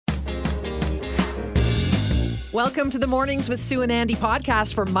Welcome to the Mornings with Sue and Andy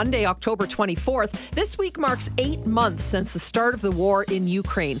podcast for Monday, October 24th. This week marks 8 months since the start of the war in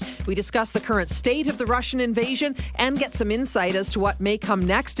Ukraine. We discuss the current state of the Russian invasion and get some insight as to what may come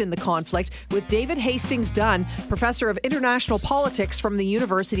next in the conflict with David Hastings Dunn, Professor of International Politics from the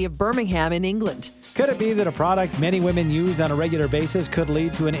University of Birmingham in England. Could it be that a product many women use on a regular basis could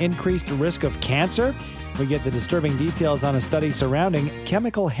lead to an increased risk of cancer? We get the disturbing details on a study surrounding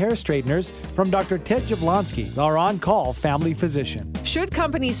chemical hair straighteners from Dr. Ted Jablonski, our on-call family physician. Should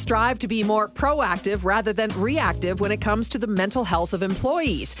companies strive to be more proactive rather than reactive when it comes to the mental health of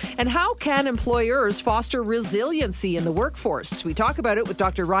employees? And how can employers foster resiliency in the workforce? We talk about it with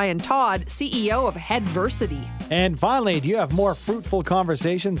Dr. Ryan Todd, CEO of Headversity. And finally, do you have more fruitful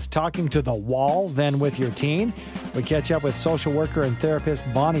conversations talking to the wall than with your teen? We catch up with social worker and therapist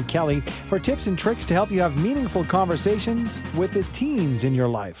Bonnie Kelly for tips and tricks to help you have meaningful conversations with the teens in your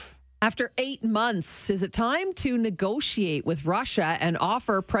life. After 8 months, is it time to negotiate with Russia and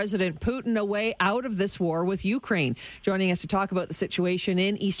offer President Putin a way out of this war with Ukraine? Joining us to talk about the situation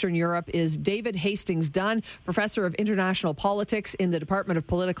in Eastern Europe is David Hastings Dunn, Professor of International Politics in the Department of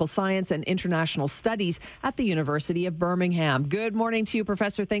Political Science and International Studies at the University of Birmingham. Good morning to you,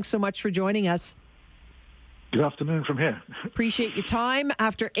 Professor. Thanks so much for joining us. Good afternoon from here. Appreciate your time.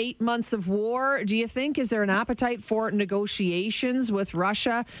 After 8 months of war, do you think, is there an appetite for negotiations with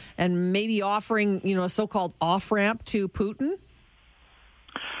Russia and maybe offering, a so-called off-ramp to Putin?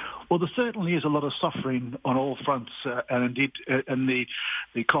 Well, there certainly is a lot of suffering on all fronts, and indeed in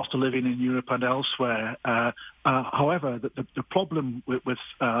the cost of living in Europe and elsewhere. However, the problem with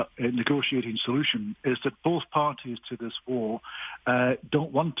a negotiating solution is that both parties to this war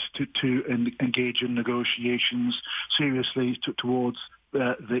don't want to engage in negotiations seriously towards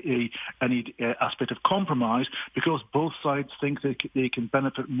any aspect of compromise, because both sides think they can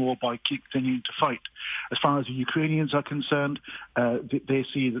benefit more by continuing to fight. As far as the Ukrainians are concerned, they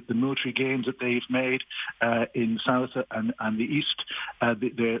see that the military gains that they've made in the south and the east,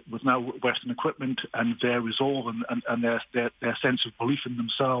 with now Western equipment and their resolve and their sense of belief in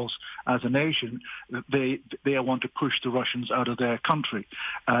themselves as a nation, they want to push the Russians out of their country.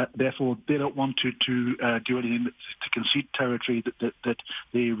 Therefore, they don't want to do anything to concede territory that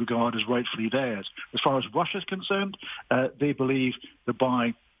they regard as rightfully theirs. As far as Russia is concerned, they believe that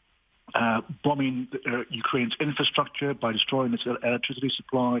by bombing Ukraine's infrastructure, by destroying its electricity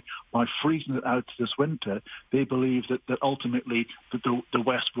supply, by freezing it out this winter, they believe that ultimately that the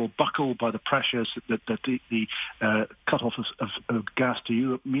West will buckle by the pressures that the cut-off of gas to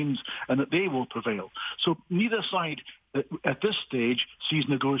Europe means, and that they will prevail. So neither side at this stage sees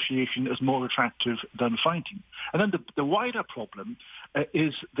negotiation as more attractive than fighting. And then the wider problem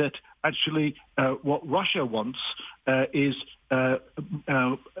is that actually what Russia wants is,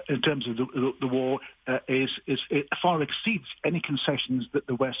 in terms of the war, it far exceeds any concessions that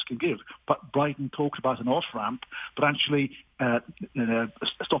the West can give. But Biden talked about an off-ramp, but actually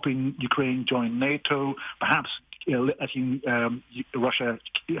stopping Ukraine join NATO, perhaps letting Russia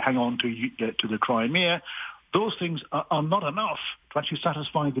hang on to the Crimea. Those things are not enough to actually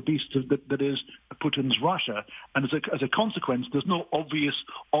satisfy the beast that is Putin's Russia. And as a consequence, there's no obvious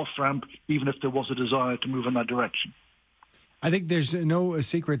off-ramp, even if there was a desire to move in that direction. I think there's no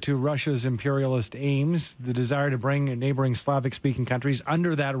secret to Russia's imperialist aims, the desire to bring neighboring Slavic-speaking countries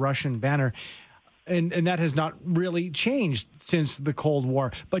under that Russian banner. And that has not really changed since the Cold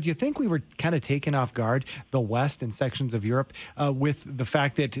War. But do you think we were kind of taken off guard, the West and sections of Europe, with the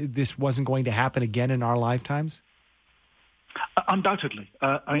fact that this wasn't going to happen again in our lifetimes? Undoubtedly.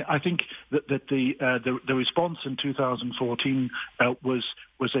 I think that the response in 2014 was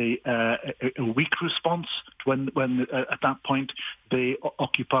a weak response when at that point they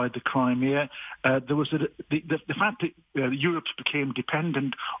occupied the Crimea. There was the fact that Europe became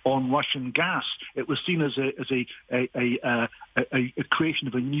dependent on Russian gas. It was seen as a creation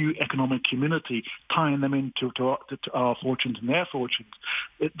of a new economic community, tying them into our fortunes and their fortunes.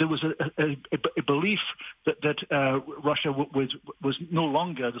 There was a belief that Russia was no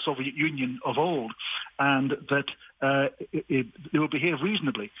longer the Soviet Union of old, and that they will behave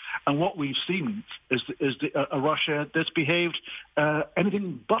reasonably. And what we've seen is a Russia that's behaved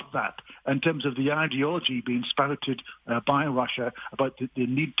anything but that, in terms of the ideology being spouted by Russia about the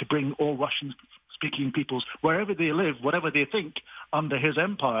need to bring all Russian-speaking peoples, wherever they live, whatever they think, under his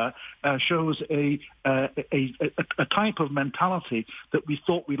empire, shows a type of mentality that we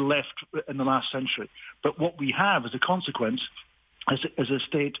thought we left in the last century. But what we have as a consequence as a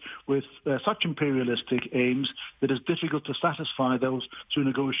state with such imperialistic aims that it's difficult to satisfy those through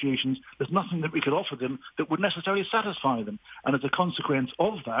negotiations. There's nothing that we could offer them that would necessarily satisfy them. And as a consequence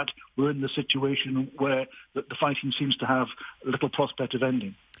of that, we're in the situation where the fighting seems to have little prospect of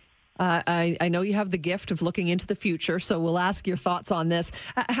ending. I know you have the gift of looking into the future, so we'll ask your thoughts on this.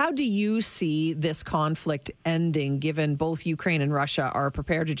 How do you see this conflict ending, given both Ukraine and Russia are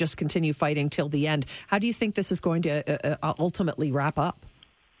prepared to just continue fighting till the end? How do you think this is going to ultimately wrap up?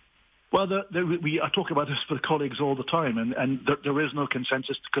 Well, I talk about this with colleagues all the time, and there is no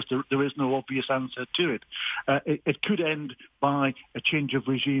consensus because there is no obvious answer to it. It could end by a change of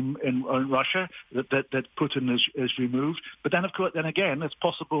regime in Russia that Putin is removed, but then of course, then again, it's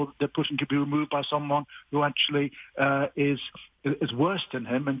possible that Putin could be removed by someone who actually is worse than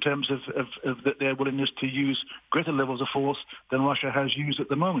him in terms of their willingness to use greater levels of force than Russia has used at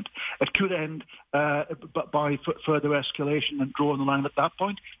the moment. It could end by further escalation and drawing the line at that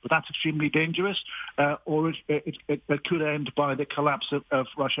point, but that's extremely dangerous. Or it could end by the collapse of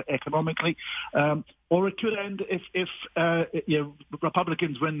Russia economically. Or it could end if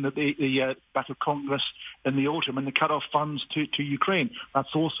Republicans win the Battle of Congress in the autumn and they cut off funds to Ukraine.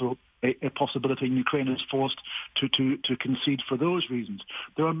 That's also a possibility, and Ukraine is forced to concede for those reasons.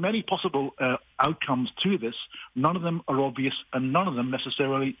 There are many possible outcomes to this. None of them are obvious, and none of them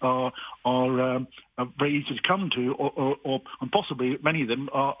necessarily are very easy to come to, and possibly many of them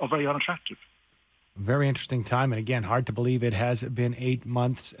are very unattractive. Very interesting time, and again, hard to believe it has been 8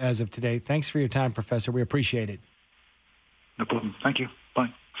 months as of today. Thanks for your time, Professor. We appreciate it. No problem. Thank you.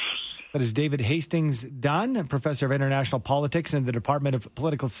 Bye. That is David Hastings Dunn, Professor of International Politics in the Department of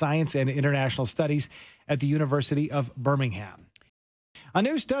Political Science and International Studies at the University of Birmingham. A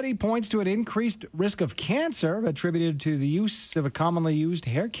new study points to an increased risk of cancer attributed to the use of a commonly used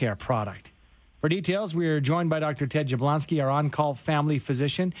hair care product. For details, we are joined by Dr. Ted Jablonski, our on-call family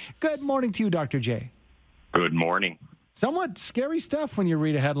physician. Good morning to you, Dr. J. Good morning. Somewhat scary stuff when you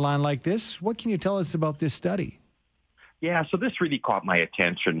read a headline like this. What can you tell us about this study? Yeah, so this really caught my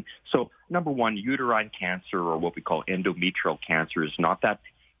attention. So, number one, uterine cancer, or what we call endometrial cancer, is not that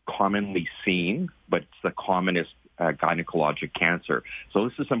commonly seen, but it's the commonest gynecologic cancer. So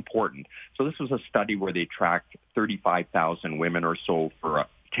this is important. So this was a study where they tracked 35,000 women or so for a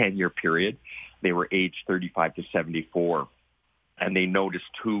 10-year period. They were aged 35 to 74. And they noticed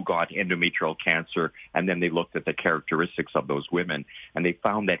who got endometrial cancer, and then they looked at the characteristics of those women. And they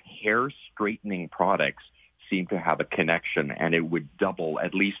found that hair straightening products seem to have a connection, and it would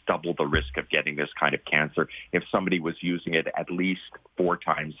at least double the risk of getting this kind of cancer if somebody was using it at least 4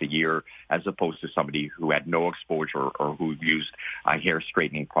 times a year, as opposed to somebody who had no exposure or who used a hair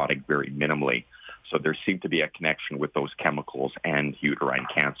straightening product very minimally. So there seemed to be a connection with those chemicals and uterine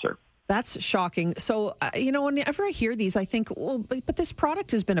cancer. That's shocking. So, whenever I hear these, I think, well, but this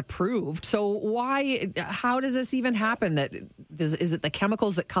product has been approved. So how does this even happen? Is it the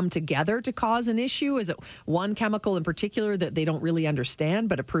chemicals that come together to cause an issue? Is it one chemical in particular that they don't really understand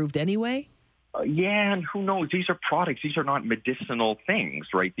but approved anyway? Yeah, and who knows? These are products. These are not medicinal things,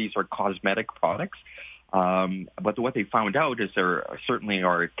 right? These are cosmetic products. But what they found out is there certainly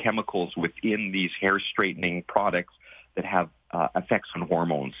are chemicals within these hair straightening products that have effects on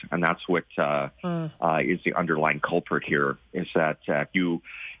hormones, and that's what is the underlying culprit here, is that if you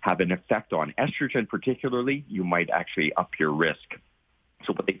have an effect on estrogen particularly, you might actually up your risk.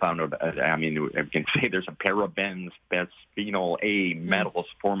 So what they found out, I can say there's a parabens, bisphenol A, metals,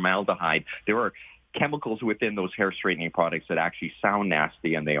 formaldehyde. There are chemicals within those hair straightening products that actually sound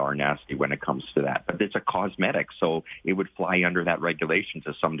nasty, and they are nasty when it comes to that. But it's a cosmetic, so it would fly under that regulation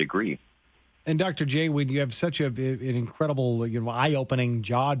to some degree. And Dr. J, when you have such an incredible, eye-opening,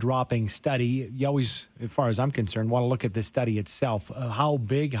 jaw-dropping study, you always, as far as I'm concerned, want to look at the study itself. How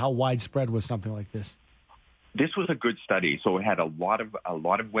big, how widespread was something like this? This was a good study. So it had a lot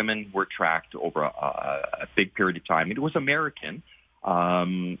of women were tracked over a big period of time. It was American,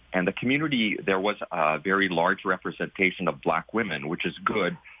 and the community, there was a very large representation of Black women, which is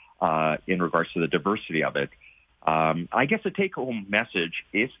good in regards to the diversity of it. I guess the take-home message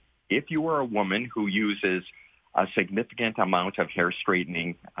is, if you are a woman who uses a significant amount of hair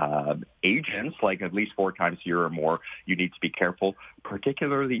straightening agents, like at least 4 times a year or more, you need to be careful,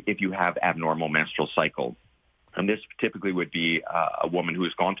 particularly if you have abnormal menstrual cycle. And this typically would be a woman who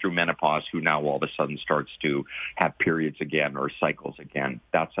has gone through menopause who now all of a sudden starts to have periods again or cycles again.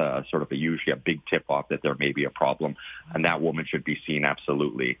 That's usually a big tip-off that there may be a problem, and that woman should be seen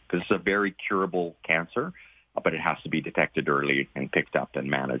absolutely. This is a very curable cancer, but it has to be detected early and picked up and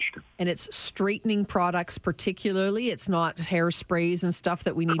managed. And it's straightening products particularly. It's not hairsprays and stuff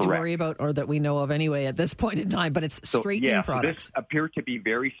that we need to worry about, or that we know of anyway at this point in time, but it's straightening products. So this appear to be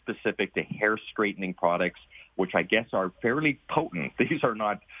very specific to hair straightening products, which I guess are fairly potent. These are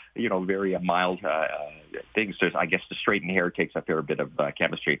not, very mild things. I guess to straighten hair takes a fair bit of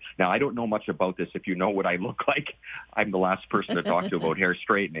chemistry. Now, I don't know much about this. If you know what I look like, I'm the last person to talk to about hair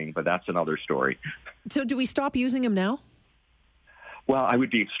straightening, but that's another story. So do we stop using them now? Well, I would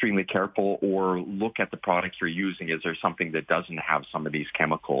be extremely careful, or look at the products you're using. Is there something that doesn't have some of these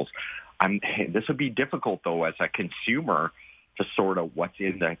chemicals? This would be difficult, though, as a consumer, to sort of what's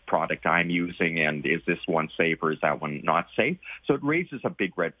in the product I'm using, and is this one safe or is that one not safe? So it raises a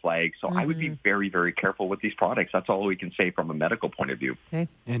big red flag. So I would be very, very careful with these products. That's all we can say from a medical point of view. Okay.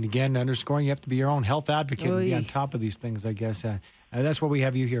 And again, underscoring, you have to be your own health advocate and be on top of these things, I guess. That's what we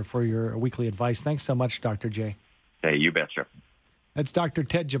have you here for, your weekly advice. Thanks so much, Dr. J. Hey, you betcha. That's Dr.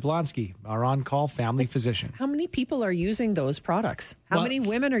 Ted Jablonski, our on-call family physician. How many people are using those products? How many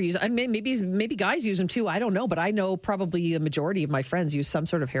women are using? I mean, maybe guys use them too. I don't know, but I know probably a majority of my friends use some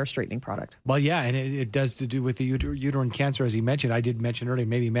sort of hair straightening product. Well, yeah, and it does to do with the uterine cancer, as he mentioned. I did mention earlier,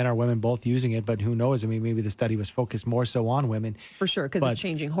 maybe men or women both using it, but who knows? I mean, maybe the study was focused more so on women. For sure, because it's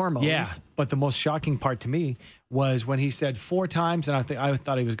changing hormones. Yeah, but the most shocking part to me was when he said 4 times, and I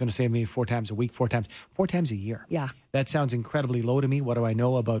thought he was going to say maybe 4 times a week, 4 times a year. Yeah. That sounds incredibly low to me. What do I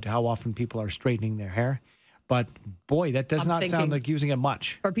know about how often people are straightening their hair? But boy, that does not sound like using it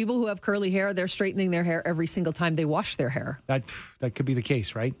much. For people who have curly hair, they're straightening their hair every single time they wash their hair. That could be the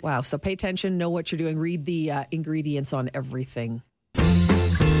case, right? Wow. So pay attention, know what you're doing, read the ingredients on everything.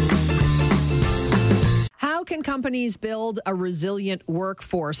 How can companies build a resilient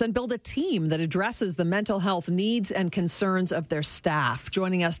workforce and build a team that addresses the mental health needs and concerns of their staff?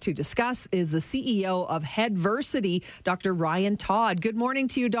 Joining us to discuss is the CEO of Headversity, Dr. Ryan Todd. Good morning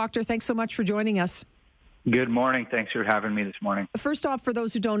to you, Doctor. Thanks so much for joining us. Good morning. Thanks for having me this morning. First off, for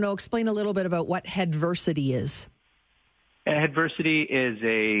those who don't know, explain a little bit about what Headversity is. Headversity is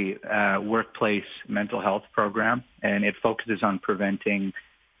a workplace mental health program, and it focuses on preventing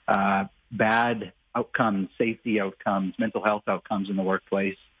bad outcomes, safety outcomes, mental health outcomes in the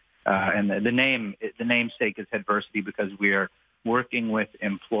workplace. And the namesake is Headversity because we are working with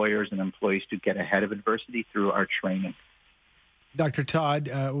employers and employees to get ahead of adversity through our training. Dr.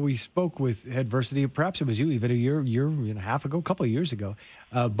 Todd, we spoke with Headversity, perhaps it was you even a year and a half ago, a couple of years ago.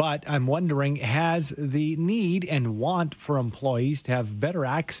 But I'm wondering, has the need and want for employees to have better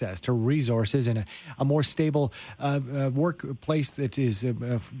access to resources and a more stable workplace that is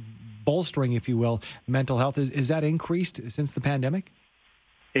bolstering, if you will, mental health, is that increased since the pandemic?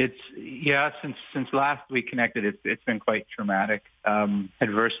 Since last we connected, it's been quite traumatic.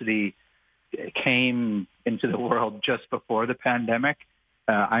 Adversity came into the world just before the pandemic.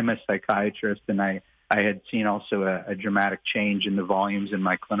 I'm a psychiatrist, and I had seen also a dramatic change in the volumes in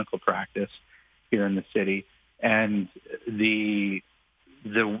my clinical practice here in the city, and the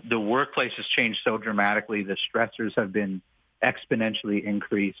workplace has changed so dramatically. The stressors have been exponentially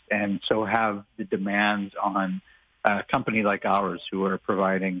increased, and so have the demands on a company like ours who are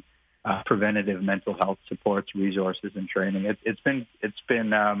providing preventative mental health supports, resources, and training. It's been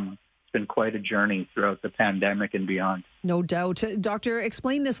quite a journey throughout the pandemic and beyond. No doubt. Doctor,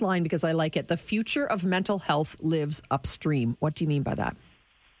 explain this line because I like it. The future of mental health lives upstream. What do you mean by that?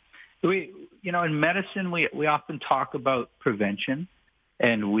 In medicine, we often talk about prevention.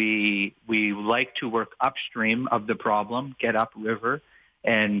 And we like to work upstream of the problem, get upriver,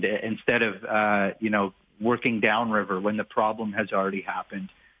 and instead of working downriver when the problem has already happened.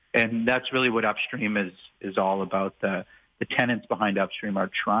 And that's really what upstream is all about. The tenets behind upstream are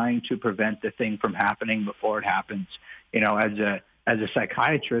trying to prevent the thing from happening before it happens. As a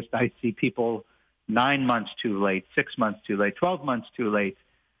psychiatrist, I see people 9 months too late, 6 months too late, 12 months too late,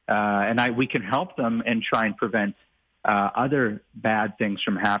 and we can help them and try and prevent other bad things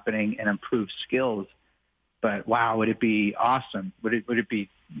from happening and improve skills. But wow, would it be awesome? Would it be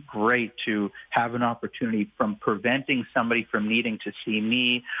great to have an opportunity from preventing somebody from needing to see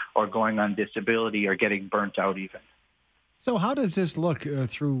me or going on disability or getting burnt out even? So how does this look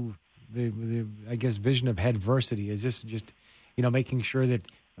through the I guess, vision of Headversity? Is this just, making sure that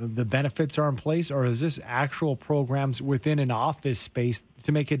the benefits are in place, or is this actual programs within an office space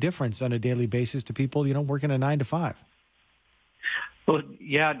to make a difference on a daily basis to people, working a 9 to 5? Well,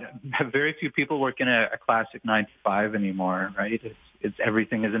 yeah, very few people work in a classic 9 to 5 anymore, right? It's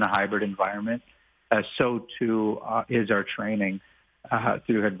everything is in a hybrid environment. So too is our training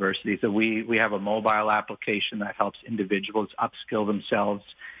through Headversity. So we have a mobile application that helps individuals upskill themselves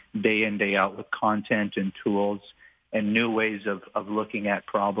day in, day out with content and tools and new ways of looking at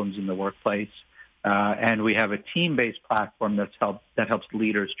problems in the workplace. And we have a team-based platform that helps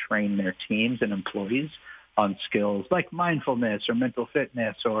leaders train their teams and employees on skills like mindfulness or mental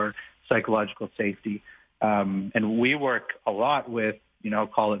fitness or psychological safety. And we work a lot with,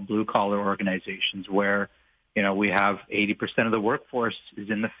 call it blue-collar organizations where, we have 80% of the workforce is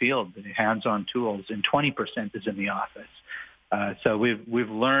in the field, hands-on tools, and 20% is in the office. So we've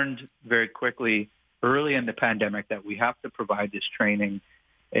learned very quickly early in the pandemic that we have to provide this training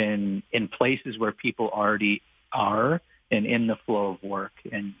in places where people already are and in the flow of work.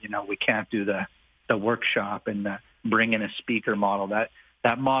 And, we can't do the workshop and bring in a speaker model.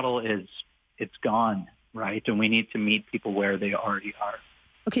 That model it's gone, right? And we need to meet people where they already are.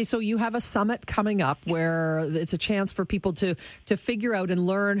 Okay, so you have a summit coming up where it's a chance for people to figure out and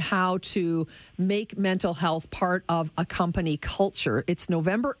learn how to make mental health part of a company culture. It's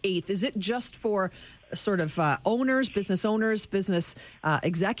November 8th. Is it just for sort of business owners, business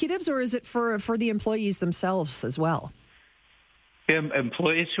executives, or is it for the employees themselves as well?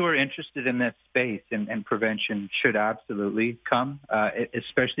 Employees who are interested in this space and prevention should absolutely come,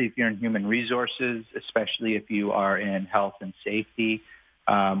 especially if you're in human resources, especially if you are in health and safety.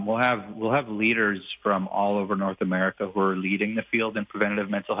 We'll have leaders from all over North America who are leading the field in preventative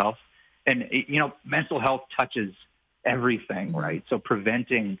mental health. And, mental health touches everything, right? So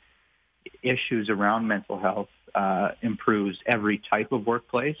preventing issues around mental health improves every type of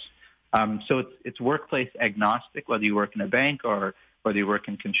workplace. So it's workplace agnostic, whether you work in a bank or whether you work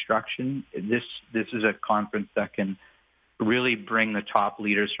in construction. This is a conference that can really bring the top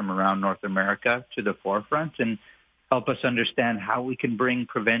leaders from around North America to the forefront and help us understand how we can bring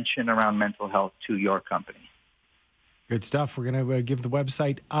prevention around mental health to your company. Good stuff. We're going to give the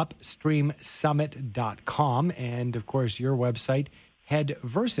website upstreamsummit.com and, of course, your website,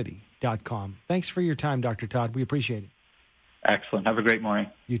 headversity.com. Thanks for your time, Dr. Todd. We appreciate it. Excellent. Have a great morning.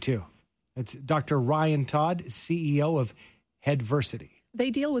 You too. It's Dr. Ryan Todd, CEO of Headversity. They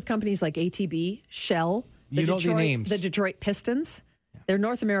deal with companies like ATB, Shell, the Detroit Pistons. They're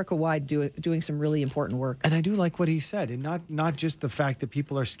North America-wide doing some really important work. And I do like what he said, and not just the fact that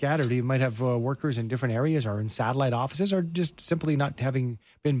people are scattered. You might have workers in different areas or in satellite offices or just simply not having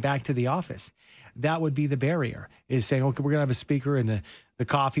been back to the office. That would be the barrier, is saying, okay, we're going to have a speaker in the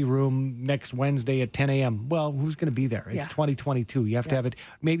coffee room next Wednesday at 10 a.m. Well, who's going to be there? It's 2022. You have to have it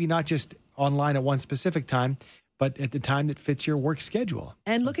maybe not just online at one specific time, but at the time that fits your work schedule.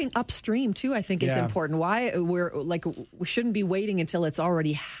 And looking upstream, too, I think is important. Why we shouldn't be waiting until it's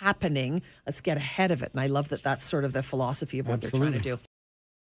already happening. Let's get ahead of it. And I love that that's sort of the philosophy of what they're trying to do.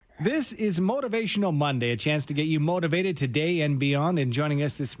 This is Motivational Monday, a chance to get you motivated today and beyond. And joining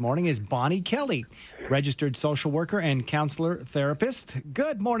us this morning is Bonnie Kelly, registered social worker and counselor therapist.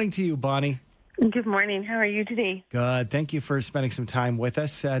 Good morning to you, Bonnie. Good morning. How are you today? Good. Thank you for spending some time with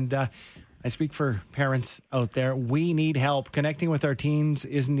us. And I speak for parents out there. We need help. Connecting with our teens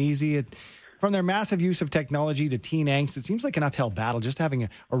isn't easy. From their massive use of technology to teen angst, it seems like an uphill battle. Just having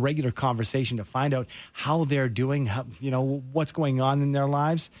a regular conversation to find out how they're doing, what's going on in their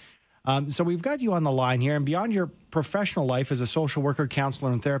lives. So we've got you on the line here. And beyond your professional life as a social worker,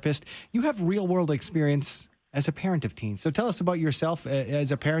 counselor, and therapist, you have real-world experience as a parent of teens. So tell us about yourself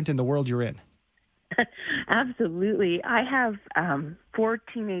as a parent in the world you're in. Absolutely. I have 4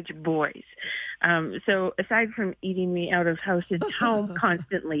 teenage boys. So aside from eating me out of house and home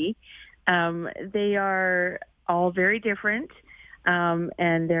constantly, they are all very different.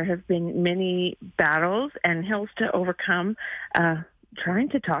 And there have been many battles and hills to overcome trying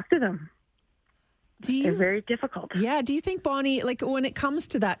to talk to them. They're very difficult. Yeah. Do you think, Bonnie, when it comes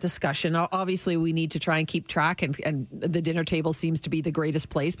to that discussion, obviously we need to try and keep track, and the dinner table seems to be the greatest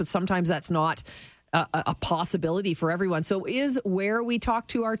place, but sometimes that's not a possibility for everyone. So is where we talk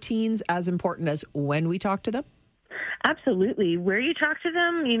to our teens as important as when we talk to them? Absolutely. Where you talk to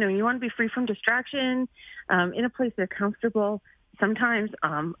them, you want to be free from distraction, in a place they're comfortable. Sometimes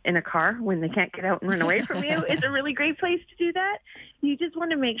in a car when they can't get out and run away from you is a really great place to do that. You just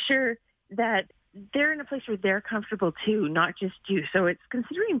want to make sure that they're in a place where they're comfortable too, not just you. So it's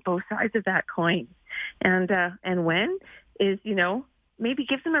considering both sides of that coin. And when is, maybe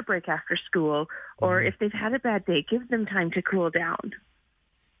give them a break after school, or if they've had a bad day, give them time to cool down.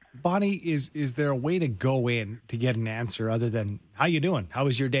 Bonnie, is there a way to go in to get an answer other than, how you doing? How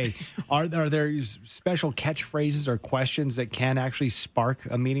was your day? Are there special catchphrases or questions that can actually spark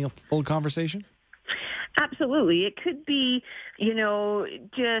a meaningful conversation? Absolutely. It could be,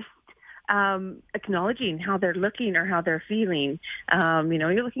 just acknowledging how they're looking or how they're feeling.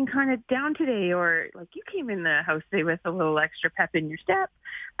 You're looking kind of down today, or like you came in the house today with a little extra pep in your step.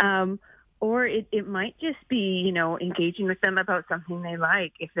 Or it might just be, engaging with them about something they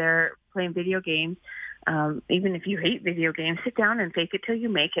like. If they're playing video games, even if you hate video games, sit down and fake it till you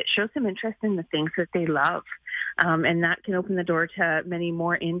make it. Show some interest in the things that they love. And that can open the door to many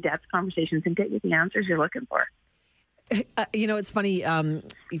more in-depth conversations and get you the answers you're looking for. It's funny.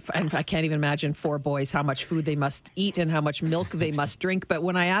 I can't even imagine 4 boys, how much food they must eat and how much milk they must drink. But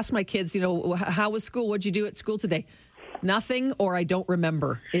when I ask my kids, how was school? What'd you do at school today? Nothing, or I don't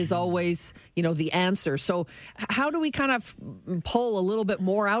remember is always, the answer. So how do we kind of pull a little bit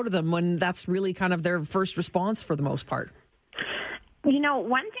more out of them when that's really kind of their first response for the most part?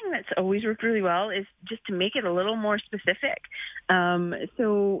 One thing that's always worked really well is just to make it a little more specific.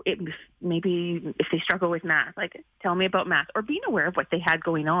 So maybe if they struggle with math, like tell me about math, or being aware of what they had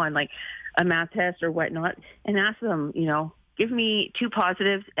going on, like a math test or whatnot, and ask them, give me 2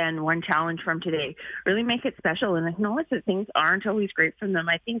 positives and 1 challenge from today. Really make it special and acknowledge that things aren't always great from them.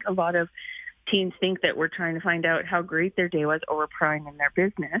 I think a lot of teens think that we're trying to find out how great their day was, or we're prying in their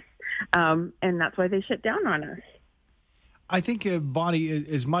business. And that's why they shut down on us. I think, Bonnie,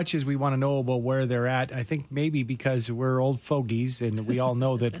 as much as we want to know about where they're at, I think maybe because we're old fogies and we all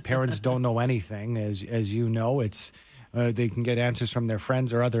know that parents don't know anything, as you know, it's they can get answers from their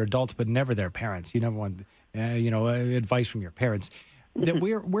friends or other adults, but never their parents. You never want, advice from your parents. That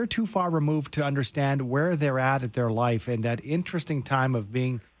we're too far removed to understand where they're at their life and that interesting time of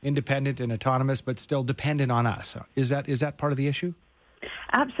being independent and autonomous, but still dependent on us. Is that part of the issue?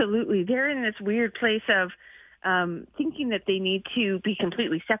 Absolutely. They're in this weird place of thinking that they need to be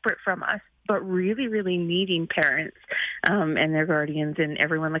completely separate from us, but really, really needing parents and their guardians and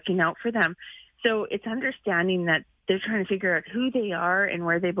everyone looking out for them. So it's understanding that they're trying to figure out who they are and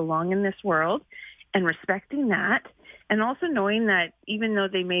where they belong in this world, and respecting that, and also knowing that even though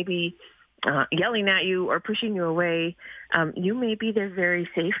they may be yelling at you or pushing you away, you may be their very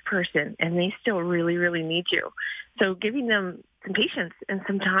safe person, and they still really, really need you. So giving them some patience and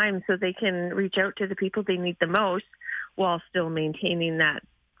some time so they can reach out to the people they need the most while still maintaining that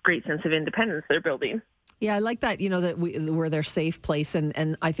great sense of independence they're building. Yeah, I like that, that we're their safe place.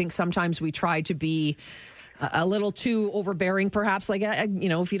 And I think sometimes we try to be a little too overbearing, perhaps. Like,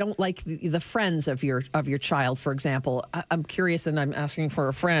 if you don't like the friends of your child, for example, I'm curious, and I'm asking for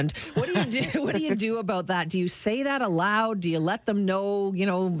a friend. What do you do? What do you do about that? Do you say that aloud? Do you let them know?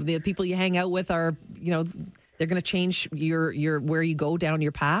 The people you hang out with are, they're going to change your where you go down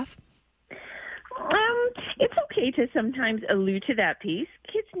your path? It's okay to sometimes allude to that piece.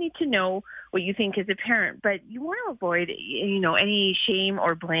 Kids need to know what you think as a parent, but you want to avoid, any shame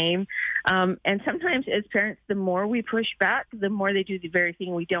or blame. And sometimes as parents, the more we push back, the more they do the very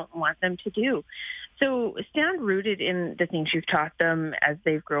thing we don't want them to do. So stand rooted in the things you've taught them as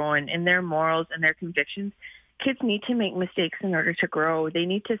they've grown, in their morals and their convictions. Kids need to make mistakes in order to grow. They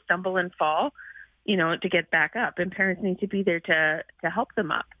need to stumble and fall, to get back up, and parents need to be there to help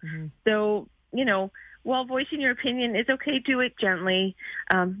them up. Mm-hmm. So, while voicing your opinion is okay, do it gently,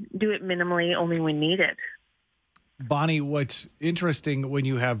 do it minimally, only when needed. Bonnie, what's interesting when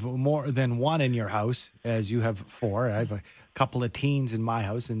you have more than one in your house, as you have 4, I have a couple of teens in my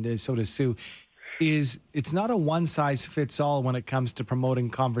house, and so does Sue, is it's not a one-size-fits-all when it comes to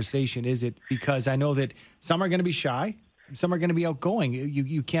promoting conversation, is it? Because I know that some are going to be shy, some are going to be outgoing.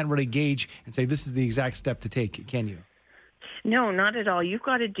 You can't really gauge and say this is the exact step to take, can you? No, not at all. You've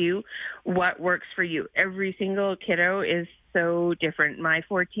got to do what works for you. Every single kiddo is so different. My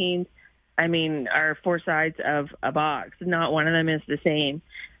 4 teens, are 4 sides of a box. Not one of them is the same.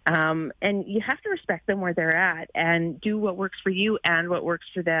 And you have to respect them where they're at and do what works for you and what works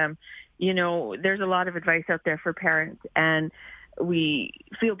for them. There's a lot of advice out there for parents, and we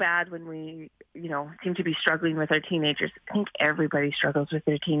feel bad when we, seem to be struggling with our teenagers. I think everybody struggles with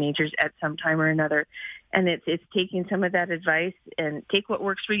their teenagers at some time or another. And it's taking some of that advice and take what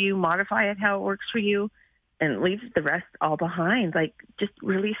works for you, modify it how it works for you, and leave the rest all behind. Like, just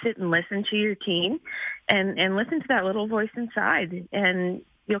really sit and listen to your teen and listen to that little voice inside, and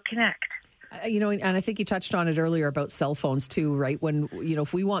you'll connect. And I think you touched on it earlier about cell phones too, right? When,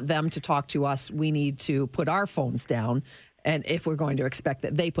 if we want them to talk to us, we need to put our phones down. And if we're going to expect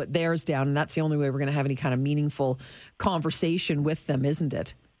that they put theirs down, and that's the only way we're going to have any kind of meaningful conversation with them, isn't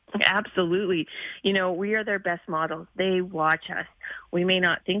it? Absolutely. We are their best models. They watch us. We may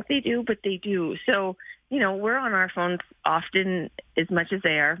not think they do, but they do. So, we're on our phones often as much as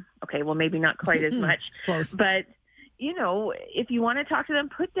they are. Okay, well, maybe not quite as much. Close. But, if you want to talk to them,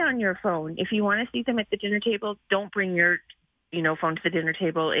 put down your phone. If you want to see them at the dinner table, don't bring your, phone to the dinner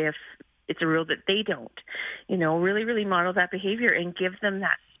table if it's a rule that they don't. Really, really model that behavior and give them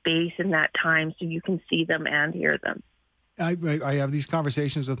that space and that time so you can see them and hear them. I have these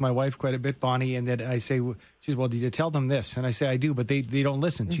conversations with my wife quite a bit, Bonnie, and that I say, she says, well, did you tell them this? And I say, I do, but they don't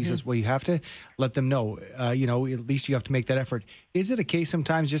listen. She says, well, you have to let them know, at least you have to make that effort. Is it a case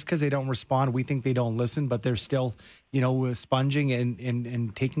sometimes just because they don't respond, we think they don't listen, but they're still, sponging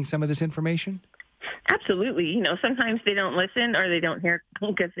and taking some of this information? Absolutely. Sometimes they don't listen or they don't hear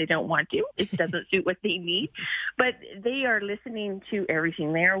because they don't want to. It doesn't suit what they need. But they are listening to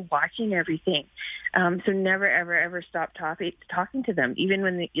everything. They are watching everything. So never, ever, ever stop talking to them. Even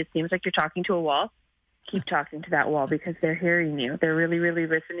when it seems like you're talking to a wall, keep talking to that wall because they're hearing you. They're really, really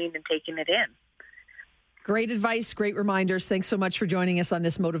listening and taking it in. Great advice, great reminders. Thanks so much for joining us on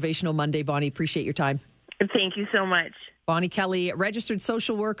this Motivational Monday, Bonnie. Appreciate your time. Thank you so much. Bonnie Kelly, registered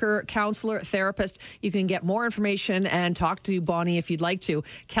social worker, counselor, therapist. You can get more information and talk to Bonnie if you'd like to.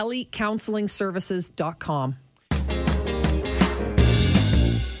 KellyCounselingServices.com.